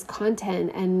all of this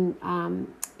content and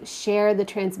share the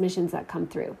transmissions that come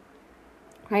through.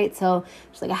 Right? So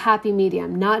it's like a happy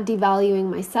medium, not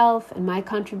devaluing myself and my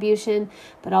contribution,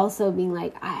 but also being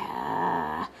like,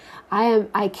 I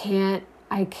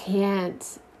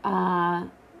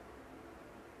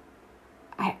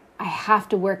have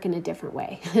to work in a different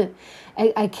way.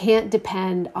 I can't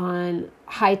depend on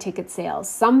high ticket sales.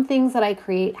 Some things that I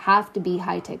create have to be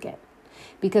high ticket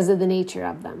because of the nature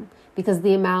of them, because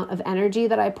the amount of energy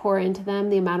that I pour into them,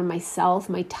 the amount of myself,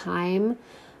 my time,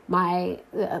 I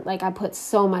put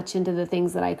so much into the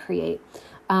things that I create.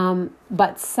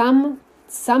 But some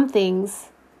things,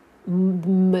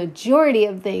 majority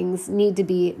of things need to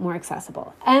be more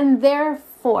accessible. And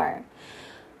therefore,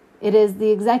 it is the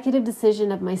executive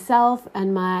decision of myself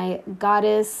and my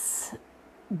goddess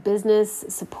business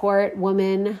support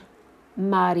woman,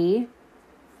 Mari,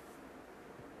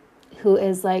 who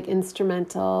is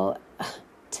instrumental,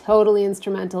 totally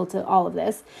instrumental to all of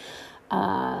this.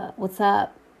 What's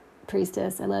up,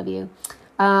 priestess? I love you.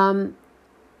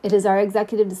 It is our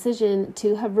executive decision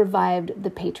to have revived the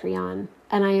Patreon.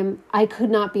 And I could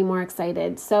not be more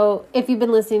excited. So if you've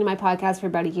been listening to my podcast for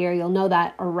about a year, you'll know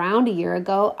that around a year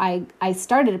ago, I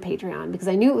started a Patreon because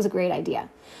I knew it was a great idea.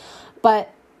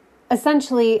 But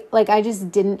essentially, I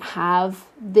just didn't have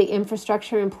the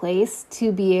infrastructure in place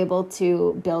to be able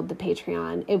to build the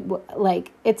Patreon.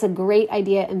 It's a great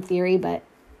idea in theory, but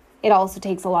it also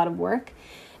takes a lot of work.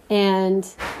 And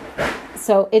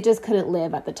so it just couldn't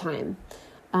live at the time.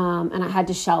 And I had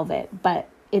to shelve it, but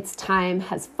its time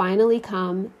has finally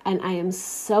come and I am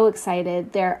so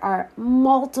excited. There are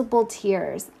multiple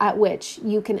tiers at which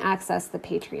you can access the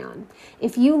Patreon.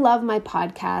 If you love my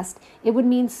podcast, it would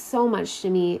mean so much to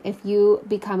me if you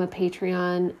become a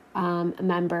Patreon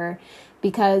member,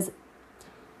 because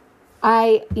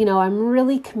I'm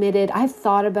really committed. I've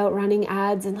thought about running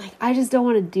ads and I just don't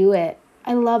want to do it.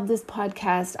 I love this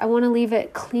podcast. I want to leave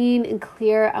it clean and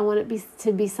clear. I want it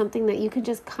to be something that you can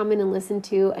just come in and listen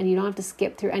to and you don't have to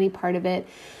skip through any part of it,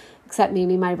 except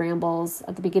maybe my rambles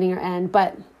at the beginning or end.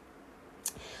 But,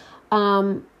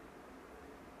 I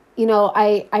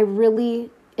really,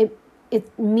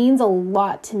 it means a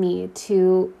lot to me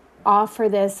to offer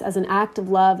this as an act of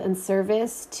love and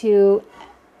service to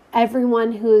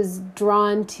everyone who is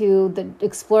drawn to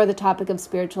explore the topic of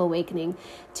spiritual awakening,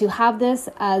 to have this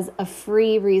as a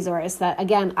free resource that,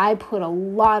 again, I put a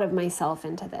lot of myself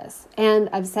into this. And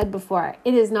I've said before,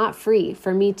 it is not free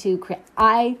for me to create.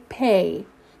 I pay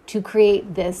to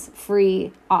create this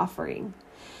free offering.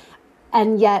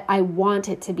 And yet I want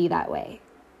it to be that way.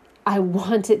 I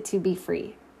want it to be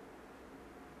free.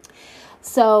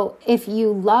 So if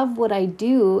you love what I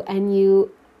do and you're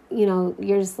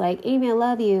just like, Amy, I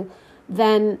love you,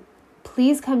 then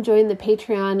please come join the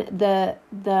Patreon.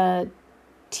 The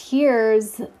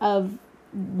tiers of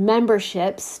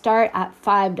membership start at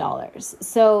 $5.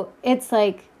 So it's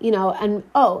and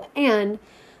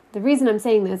the reason I'm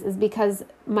saying this is because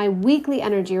my weekly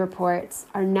energy reports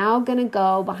are now going to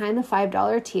go behind the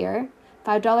 $5 tier,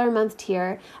 $5 a month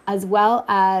tier, as well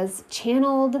as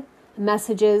channeled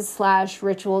messages /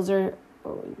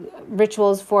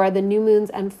 rituals for the new moons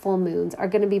and full moons are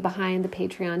going to be behind the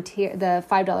Patreon tier, the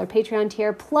 $5 Patreon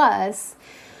tier, plus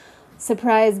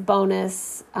surprise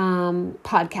bonus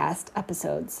podcast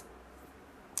episodes.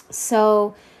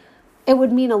 So it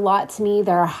would mean a lot to me.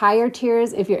 There are higher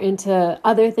tiers if you're into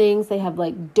other things. They have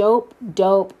dope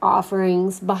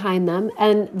offerings behind them.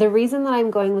 And the reason that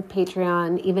I'm going with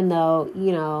Patreon, even though,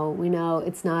 we know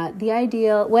it's not the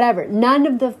ideal, whatever, none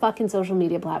of the fucking social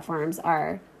media platforms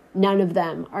are None of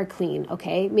them are clean,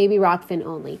 okay? Maybe Rockfin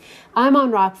only. I'm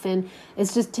on Rockfin.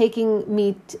 It's just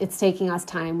it's taking us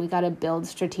time. We got to build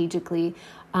strategically.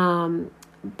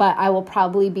 But I will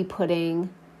probably be putting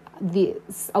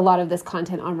a lot of this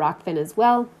content on Rockfin as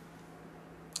well.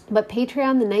 But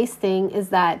Patreon, the nice thing is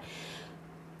that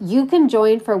you can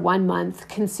join for 1 month,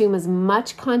 consume as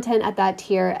much content at that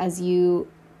tier as you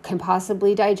can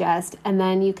possibly digest, and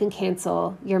then you can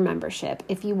cancel your membership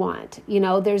if you want.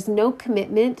 There's no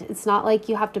commitment. It's not like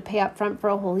you have to pay up front for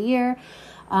a whole year.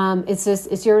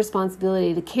 It's your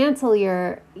responsibility to cancel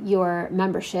your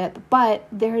membership, but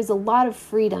there is a lot of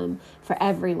freedom for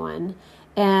everyone.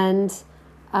 And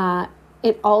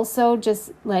it also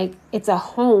just it's a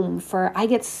home I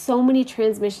get so many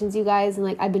transmissions, you guys,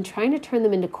 and I've been trying to turn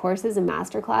them into courses and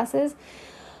masterclasses.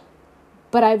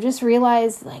 But I've just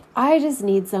realized, I just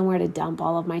need somewhere to dump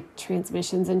all of my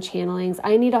transmissions and channelings.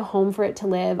 I need a home for it to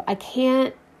live. I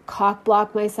can't cock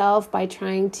block myself by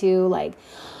trying to,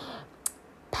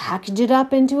 package it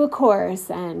up into a course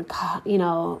and,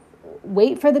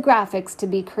 wait for the graphics to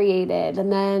be created and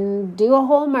then do a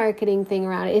whole marketing thing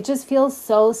around it. It just feels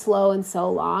so slow and so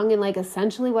long. And,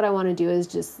 essentially what I want to do is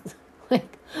just,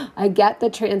 I get the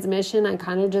transmission. I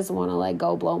kind of just want to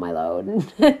go blow my load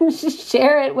and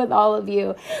share it with all of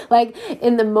you.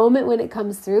 In the moment when it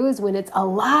comes through is when it's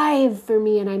alive for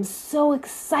me and I'm so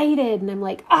excited and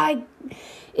I'm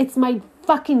it's my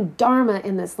fucking dharma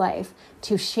in this life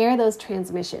to share those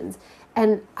transmissions.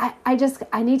 And I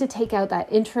need to take out that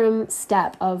interim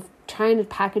step of trying to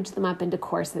package them up into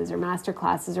courses or master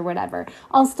classes or whatever.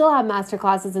 I'll still have master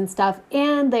classes and stuff,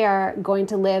 and they are going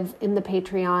to live in the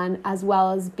Patreon as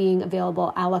well as being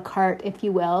available a la carte, if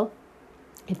you will.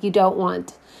 If you don't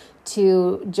want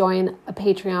to join a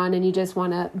Patreon and you just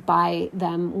want to buy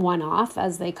them one-off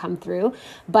as they come through.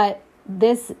 But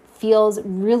this feels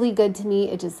really good to me.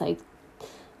 It just I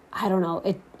don't know,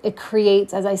 it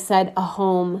creates, as I said, a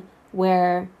home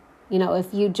where,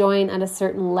 if you join at a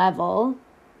certain level,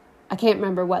 I can't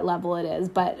remember what level it is,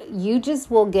 but you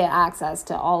just will get access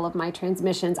to all of my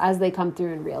transmissions as they come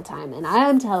through in real time. And I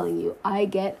am telling you, I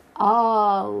get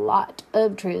a lot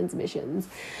of transmissions.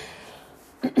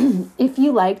 If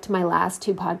you liked my last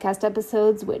 2 podcast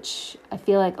episodes, which I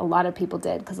feel like a lot of people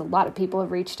did because a lot of people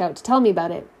have reached out to tell me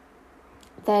about it,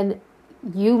 then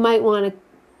you might want to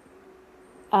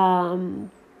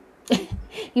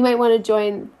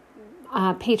join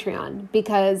Patreon,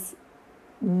 because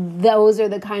those are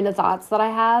the kind of thoughts that I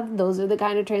have. Those are the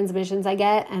kind of transmissions I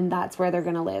get, and that's where they're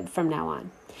going to live from now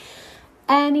on.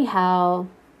 Anyhow,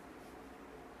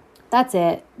 that's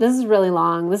it. This is really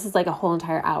long. This is a whole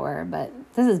entire hour, but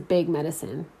this is big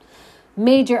medicine.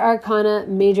 Major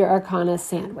arcana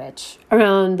sandwich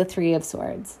around the 3 of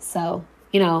Swords. So,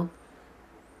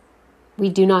 we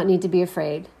do not need to be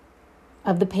afraid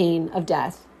of the pain of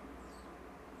death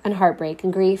and heartbreak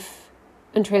and grief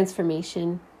and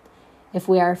transformation. If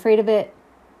we are afraid of it,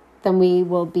 then we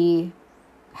will be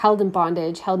held in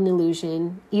bondage, held in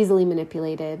illusion, easily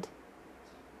manipulated.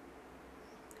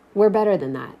 We're better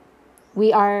than that.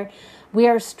 We are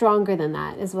stronger than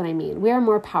that, is what I mean. We are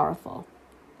more powerful.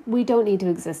 We don't need to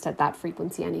exist at that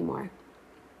frequency anymore.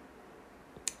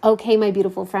 Okay, my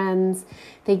beautiful friends,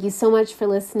 thank you so much for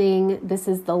listening. This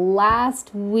is the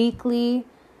last weekly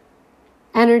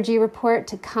energy report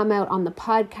to come out on the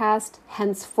podcast.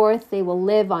 Henceforth, they will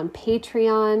live on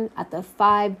Patreon at the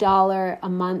 $5 a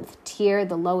month tier,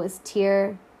 the lowest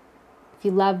tier. If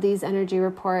you love these energy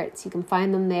reports, you can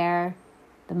find them there.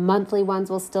 The monthly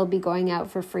ones will still be going out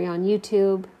for free on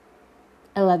YouTube.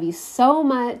 I love you so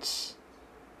much.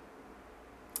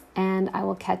 And I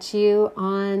will catch you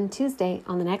on Tuesday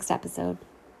on the next episode.